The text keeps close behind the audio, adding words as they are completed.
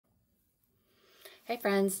Hey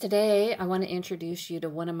friends, today I want to introduce you to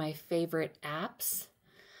one of my favorite apps.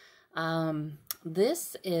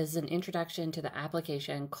 This is an introduction to the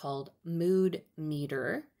application called Mood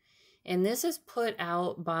Meter, and this is put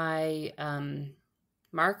out by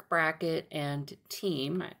Marc Brackett and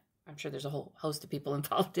team. I'm sure there's a whole host of people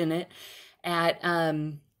involved in it.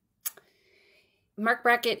 Marc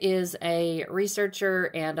Brackett is a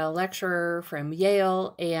researcher and a lecturer from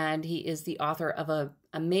Yale, and he is the author of an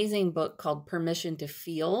amazing book called Permission to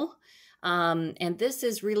Feel. And this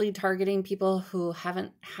is really targeting people who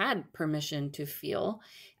haven't had permission to feel.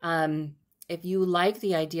 If you like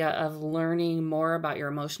the idea of learning more about your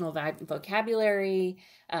emotional vocabulary,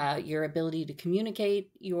 your ability to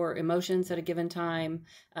communicate your emotions at a given time,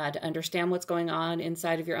 to understand what's going on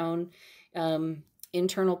inside of your own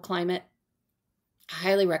internal climate, I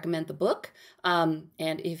highly recommend the book. And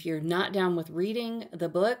if you're not down with reading the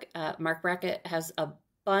book, Marc Brackett has a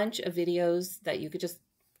bunch of videos that you could just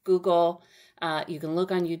Google. You can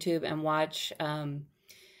look on YouTube and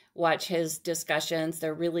watch his discussions.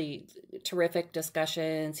 They're really terrific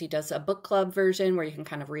discussions. He does a book club version where you can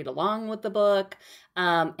kind of read along with the book.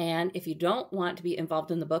 And if you don't want to be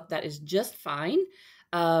involved in the book, that is just fine.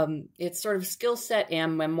 It's sort of skill set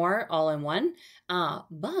and memoir all in one,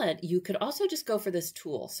 but you could also just go for this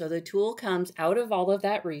tool. So the tool comes out of all of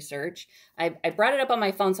that research. I brought it up on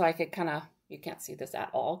my phone so I could kind of, you can't see this at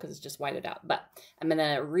all because it's just whited out, but I'm going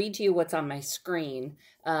to read to you what's on my screen,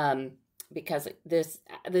 because this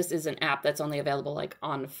is an app that's only available like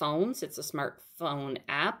on phones. It's a smartphone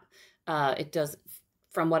app. It does,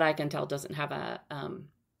 from what I can tell, doesn't have a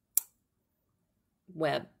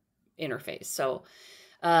web interface. So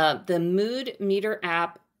the Mood Meter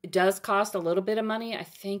app does cost a little bit of money. I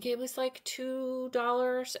think it was like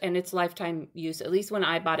 $2, and it's lifetime use, at least when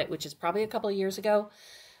I bought it, which is probably a couple of years ago.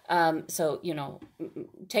 So, you know,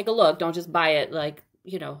 take a look. Don't just buy it. Like,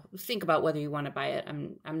 you know, think about whether you want to buy it.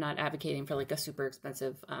 I'm not advocating for like a super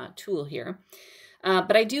expensive tool here.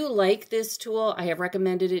 But I do like this tool. I have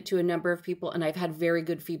recommended it to a number of people, and I've had very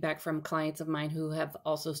good feedback from clients of mine who have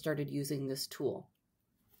also started using this tool.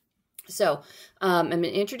 So I'm going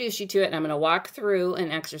to introduce you to it, and I'm going to walk through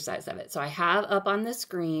an exercise of it. So I have up on the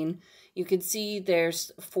screen, you can see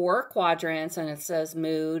there's 4 quadrants, and it says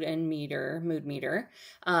mood meter.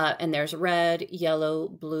 And there's red, yellow,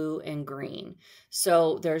 blue, and green.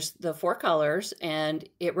 So there's the 4 colors, and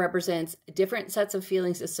it represents different sets of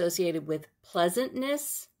feelings associated with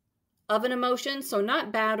pleasantness of an emotion. So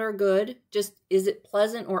not bad or good, just is it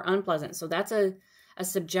pleasant or unpleasant? So that's a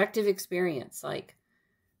subjective experience. Like,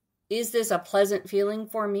 is this a pleasant feeling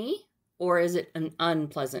for me, or is it an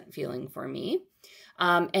unpleasant feeling for me?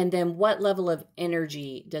 And then what level of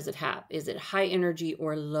energy does it have? Is it high energy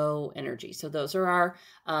or low energy? So those are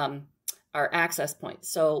our access points.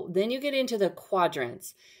 So then you get into the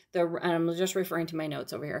quadrants. I'm just referring to my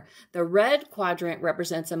notes over here. The red quadrant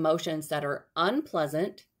represents emotions that are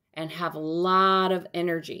unpleasant and have a lot of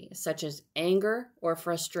energy, such as anger or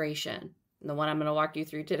frustration. And the one I'm going to walk you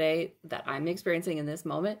through today that I'm experiencing in this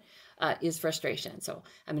moment is frustration. So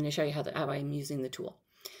I'm going to show you how I'm using the tool.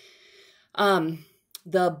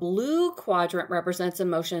 The blue quadrant represents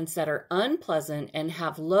emotions that are unpleasant and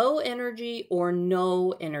have low energy or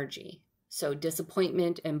no energy. So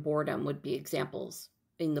disappointment and boredom would be examples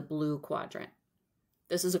in the blue quadrant.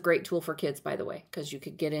 This is a great tool for kids, by the way, because you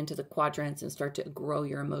could get into the quadrants and start to grow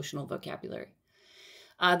your emotional vocabulary.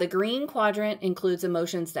 The green quadrant includes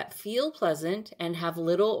emotions that feel pleasant and have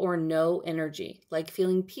little or no energy, like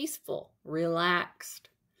feeling peaceful, relaxed.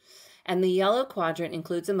 And the yellow quadrant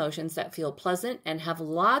includes emotions that feel pleasant and have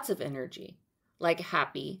lots of energy, like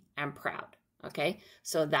happy and proud. Okay,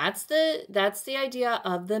 so that's the idea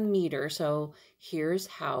of the meter. So here's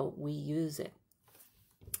how we use it.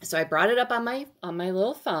 So I brought it up on my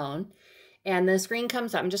little phone, and the screen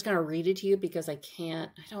comes up. I'm just going to read it to you because I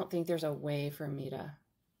don't think there's a way for me to.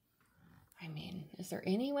 I mean, is there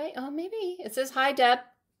any way? Oh, maybe. It says, hi, Deb.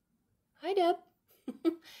 Hi, Deb.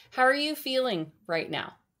 How are you feeling right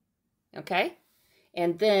now? Okay.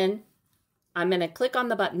 And then I'm going to click on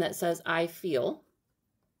the button that says, I feel.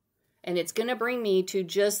 And it's going to bring me to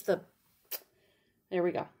just there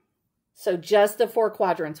we go. So just the 4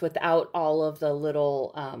 quadrants without all of the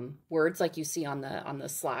little words like you see on the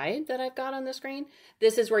slide that I've got on the screen.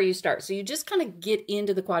 This is where you start. So you just kind of get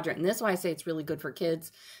into the quadrant. And this is why I say it's really good for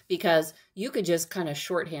kids, because you could just kind of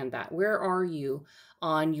shorthand that. Where are you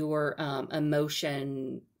on your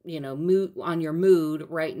emotion, mood, on your mood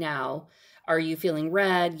right now? Are you feeling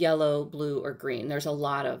red, yellow, blue, or green? There's a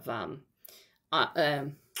lot of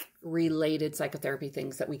related psychotherapy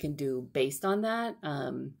things that we can do based on that.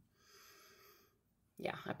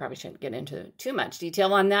 yeah, I probably shouldn't get into too much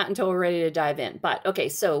detail on that until we're ready to dive in. But okay,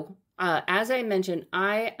 so as I mentioned,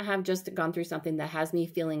 I have just gone through something that has me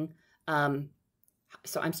feeling,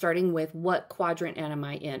 so I'm starting with what quadrant am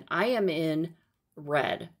I in? I am in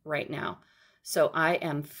red right now. So I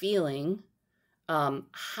am feeling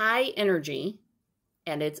high energy,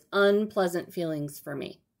 and it's unpleasant feelings for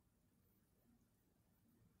me.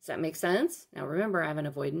 Does that make sense? Now remember, I have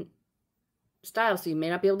an avoidant style, so you may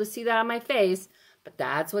not be able to see that on my face, but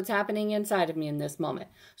that's what's happening inside of me in this moment.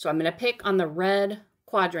 So I'm going to pick on the red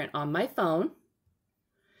quadrant on my phone.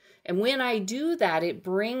 And when I do that, it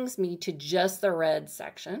brings me to just the red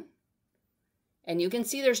section. And you can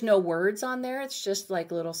see there's no words on there. It's just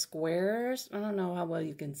like little squares. I don't know how well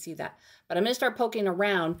you can see that. But I'm going to start poking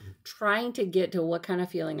around, trying to get to what kind of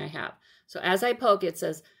feeling I have. So as I poke, it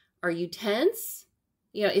says, are you tense?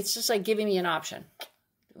 You know, it's just like giving me an option.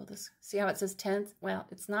 Will this, see how it says tense? Well,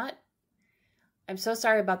 it's not. I'm so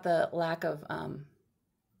sorry about the lack of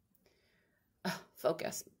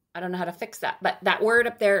focus. I don't know how to fix that. But that word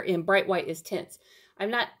up there in bright white is tense.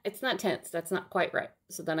 It's not tense. That's not quite right.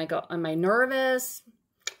 So then I go, am I nervous?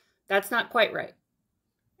 That's not quite right.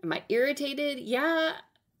 Am I irritated? Yeah,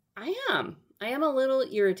 I am. I am a little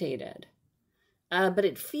irritated. But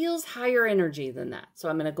it feels higher energy than that. So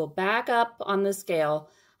I'm going to go back up on the scale,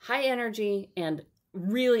 high energy and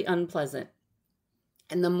really unpleasant.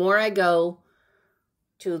 And the more I go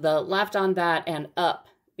to the left on that and up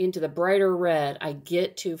into the brighter red, I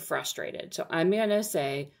get to frustrated. So I'm going to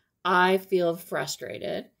say, I feel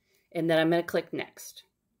frustrated, and then I'm going to click next.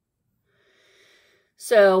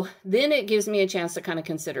 So then it gives me a chance to kind of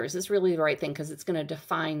consider, is this really the right thing? Because it's going to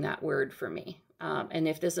define that word for me. And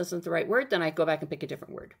if this isn't the right word, then I go back and pick a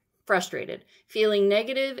different word. Frustrated, feeling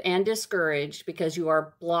negative and discouraged because you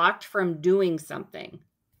are blocked from doing something.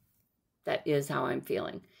 That is how I'm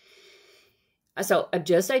feeling. So I'm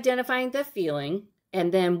just identifying the feeling,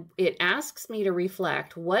 and then it asks me to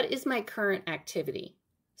reflect, what is my current activity?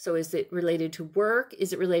 So is it related to work?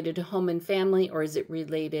 Is it related to home and family? Or is it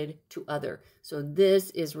related to other? So this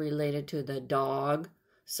is related to the dog.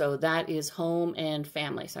 So that is home and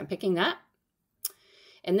family. So I'm picking that.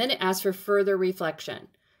 And then it asks for further reflection.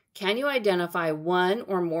 Can you identify one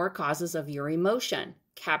or more causes of your emotion?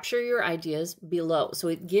 Capture your ideas below. So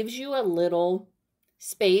it gives you a little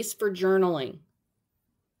space for journaling,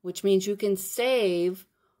 which means you can save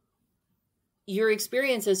your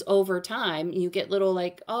experiences over time. You get little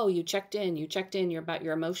like, oh, you checked in about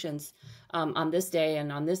your emotions on this day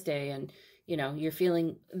and on this day. And, you know, you're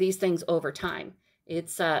feeling these things over time.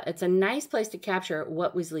 It's a nice place to capture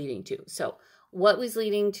what was leading to. So what was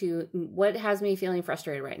leading to, what has me feeling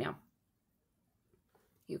frustrated right now?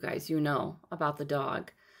 You guys, you know about the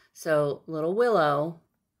dog. So little Willow,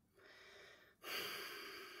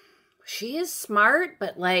 she is smart,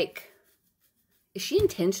 but like, is she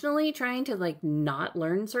intentionally trying to like not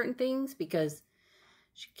learn certain things? Because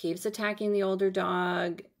she keeps attacking the older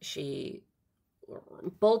dog. She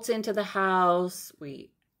bolts into the house.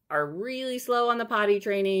 We are really slow on the potty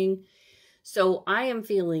training. So I am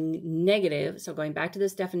feeling negative. So going back to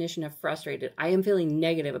this definition of frustrated, I am feeling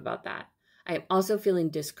negative about that. I am also feeling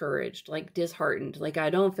discouraged, like disheartened, like I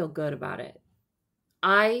don't feel good about it.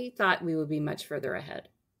 I thought we would be much further ahead,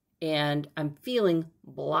 and I'm feeling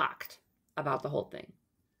blocked about the whole thing.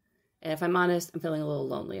 And if I'm honest, I'm feeling a little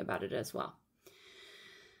lonely about it as well.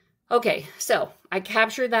 Okay, so I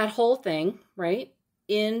captured that whole thing, right,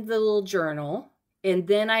 in the little journal, and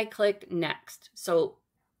then I click next. So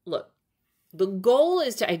look, the goal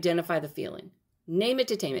is to identify the feeling. Name it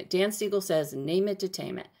to tame it. Dan Siegel says, name it to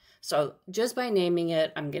tame it. So just by naming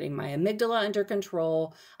it, I'm getting my amygdala under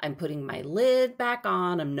control. I'm putting my lid back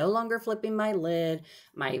on. I'm no longer flipping my lid.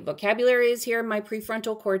 My vocabulary is here in my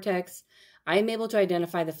prefrontal cortex. I'm able to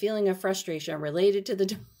identify the feeling of frustration related to the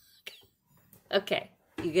dog. Okay,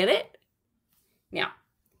 you get it? Now,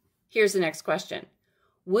 here's the next question.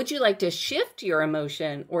 Would you like to shift your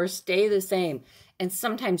emotion or stay the same? And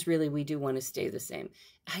sometimes really we do want to stay the same.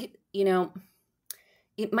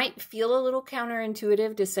 It might feel a little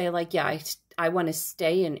counterintuitive to say like, yeah, I want to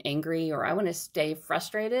stay in angry or I want to stay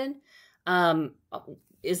frustrated.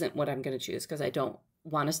 Isn't what I'm going to choose because I don't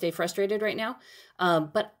want to stay frustrated right now.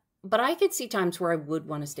 But I could see times where I would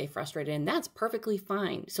want to stay frustrated, and that's perfectly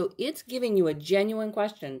fine. So it's giving you a genuine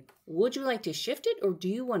question. Would you like to shift it or do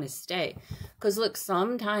you want to stay? Because look,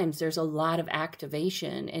 sometimes there's a lot of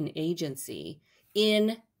activation and agency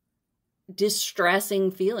in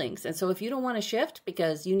distressing feelings. And so if you don't want to shift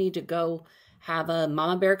because you need to go have a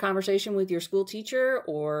mama bear conversation with your school teacher,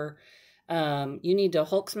 or you need to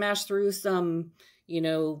Hulk smash through some,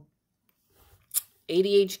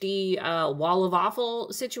 ADHD wall of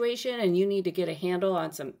awful situation and you need to get a handle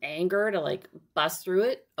on some anger to like bust through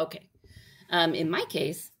it, okay. In my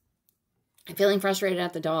case, I'm feeling frustrated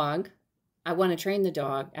at the dog. I want to train the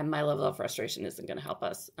dog, and my level of frustration isn't going to help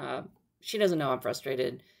us. She doesn't know I'm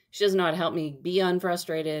frustrated. She doesn't know how to help me be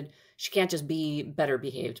unfrustrated. She can't just be better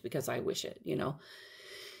behaved because I wish it, you know.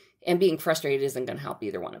 And being frustrated isn't going to help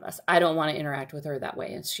either one of us. I don't want to interact with her that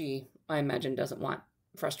way, and she, I imagine, doesn't want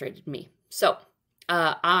frustrated me. So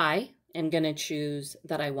I am going to choose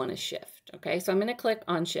that I want to shift, okay? So I'm going to click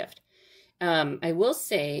on shift. I will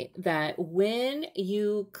say that when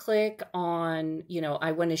you click on, you know,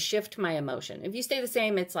 I want to shift my emotion. If you stay the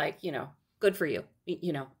same, it's like, you know, good for you.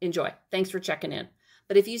 You know, enjoy. Thanks for checking in.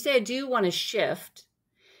 But if you say I do want to shift,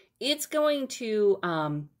 it's going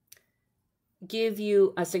to give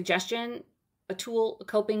you a suggestion, a tool, a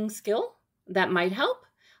coping skill that might help,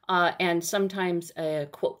 and sometimes a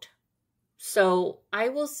quote. So I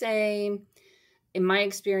will say, in my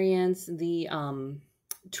experience, the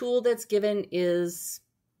tool that's given is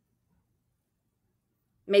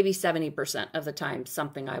maybe 70% of the time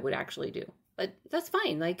something I would actually do. But that's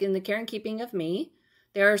fine. Like in the care and keeping of me,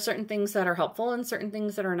 there are certain things that are helpful and certain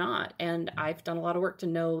things that are not. And I've done a lot of work to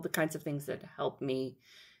know the kinds of things that help me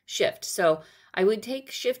shift. So I would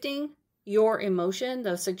take shifting your emotion,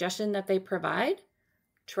 the suggestion that they provide,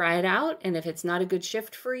 try it out. And if it's not a good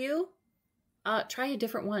shift for you, try a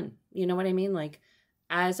different one. You know what I mean? Like,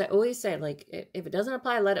 as I always say, like, if it doesn't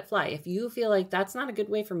apply, let it fly. If you feel like that's not a good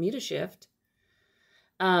way for me to shift,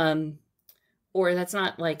 or that's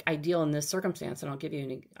not like ideal in this circumstance, and I'll give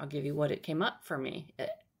you what it came up for me.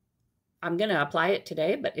 I'm going to apply it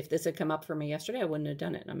today, but if this had come up for me yesterday, I wouldn't have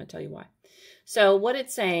done it. And I'm going to tell you why. So what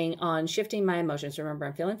it's saying on shifting my emotions, remember,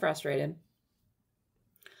 I'm feeling frustrated.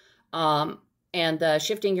 And the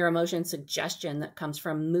shifting your emotion suggestion that comes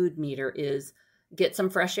from Mood Meter is get some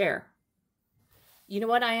fresh air. You know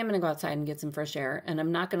what? I am going to go outside and get some fresh air, and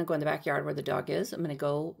I'm not going to go in the backyard where the dog is. I'm going to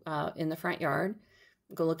go in the front yard,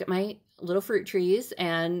 go look at my little fruit trees,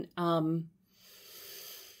 and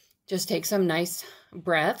just take some nice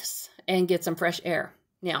breaths and get some fresh air.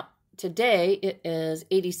 Now, today it is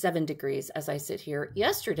 87 degrees as I sit here.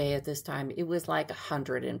 Yesterday at this time, it was like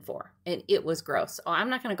 104, and it was gross. So I'm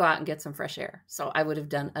not going to go out and get some fresh air. So I would have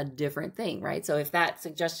done a different thing, right? So if that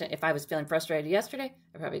suggestion, if I was feeling frustrated yesterday,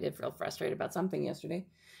 I probably did feel frustrated about something yesterday,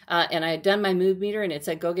 and I had done my Mood Meter and it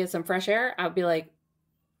said, go get some fresh air, I would be like,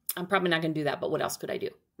 I'm probably not going to do that, but what else could I do,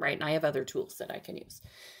 right? And I have other tools that I can use.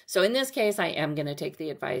 So in this case, I am going to take the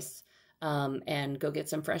advice and go get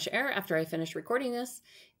some fresh air after I finish recording this.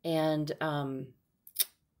 And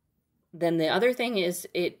then the other thing is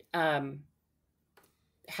it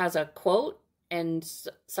has a quote, and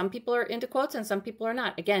some people are into quotes and some people are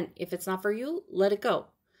not. Again, if it's not for you, let it go.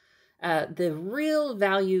 The real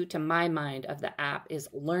value to my mind of the app is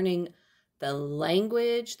learning the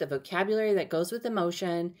language, the vocabulary that goes with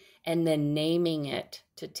emotion, and then naming it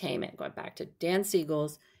to tame it. Going back to Dan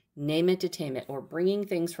Siegel's name it to tame it, or bringing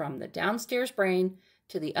things from the downstairs brain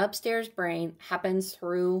to the upstairs brain happens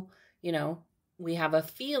through, you know, we have a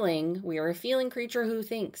feeling. We are a feeling creature who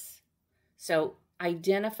thinks. So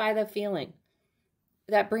identify the feeling.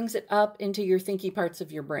 That brings it up into your thinky parts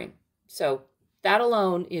of your brain. So that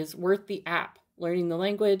alone is worth the app, learning the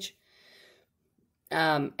language,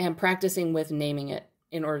 and practicing with naming it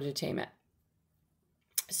in order to tame it.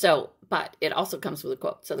 So, but it also comes with a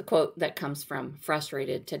quote. So the quote that comes from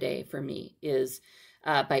Frustrated today for me is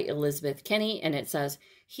by Elizabeth Kenny, and it says,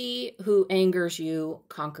 "He who angers you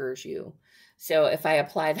conquers you." So if I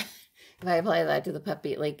apply that to the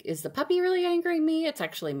puppy, like, is the puppy really angering me? It's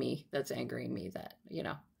actually me that's angering me that, you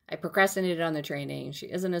know, I procrastinated on the training. She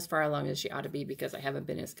isn't as far along as she ought to be because I haven't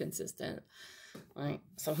been as consistent. Right?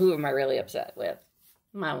 So who am I really upset with?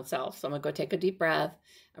 My own self. So I'm going to go take a deep breath,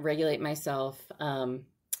 regulate myself,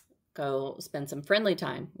 go spend some friendly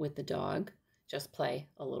time with the dog, just play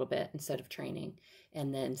a little bit instead of training,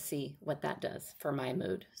 and then see what that does for my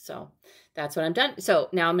mood. So that's what I'm done. So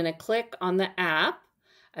now I'm going to click on the app.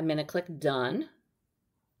 I'm going to click done.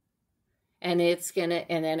 And it's going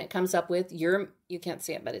to, and then it comes up with you can't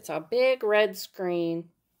see it, but it's a big red screen.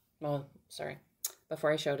 Oh, sorry.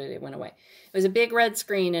 Before I showed it, it went away. It was a big red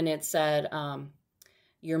screen, and it said,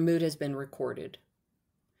 your mood has been recorded.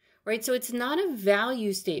 Right? So it's not a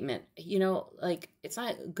value statement, you know, like it's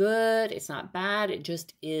not good, it's not bad, it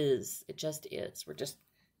just is. It just is. We're just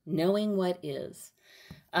knowing what is.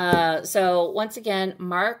 So once again,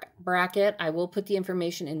 Marc Brackett, I will put the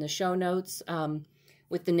information in the show notes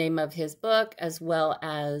with the name of his book, as well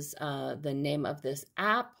as the name of this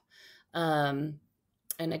app. And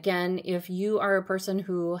again, if you are a person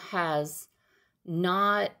who has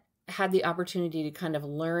not had the opportunity to kind of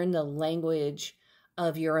learn the language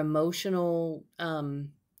of your emotional,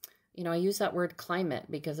 you know, I use that word climate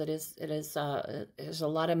because there's a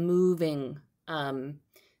lot of moving,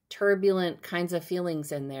 turbulent kinds of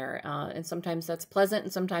feelings in there. And sometimes that's pleasant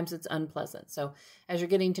and sometimes it's unpleasant. So as you're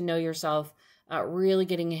getting to know yourself, really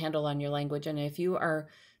getting a handle on your language. And if you are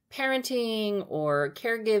parenting or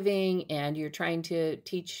caregiving and you're trying to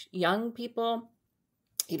teach young people,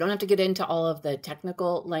 you don't have to get into all of the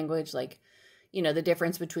technical language, like, you know, the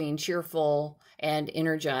difference between cheerful and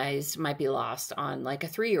energized might be lost on like a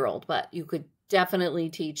 3-year-old, but you could definitely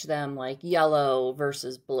teach them like yellow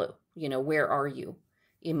versus blue. You know, where are you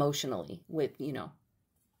emotionally with, you know,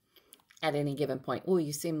 at any given point? Oh,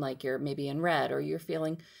 you seem like you're maybe in red, or you're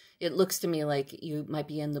feeling, it looks to me like you might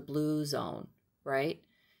be in the blue zone, right?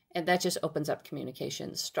 And that just opens up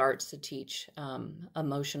communication, starts to teach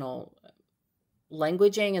emotional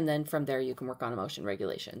languaging, and then from there you can work on emotion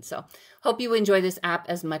regulation. So hope you enjoy this app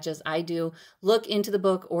as much as I do. Look into the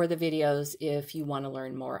book or the videos if you want to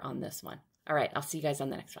learn more on this one. All right, I'll see you guys on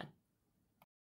the next one.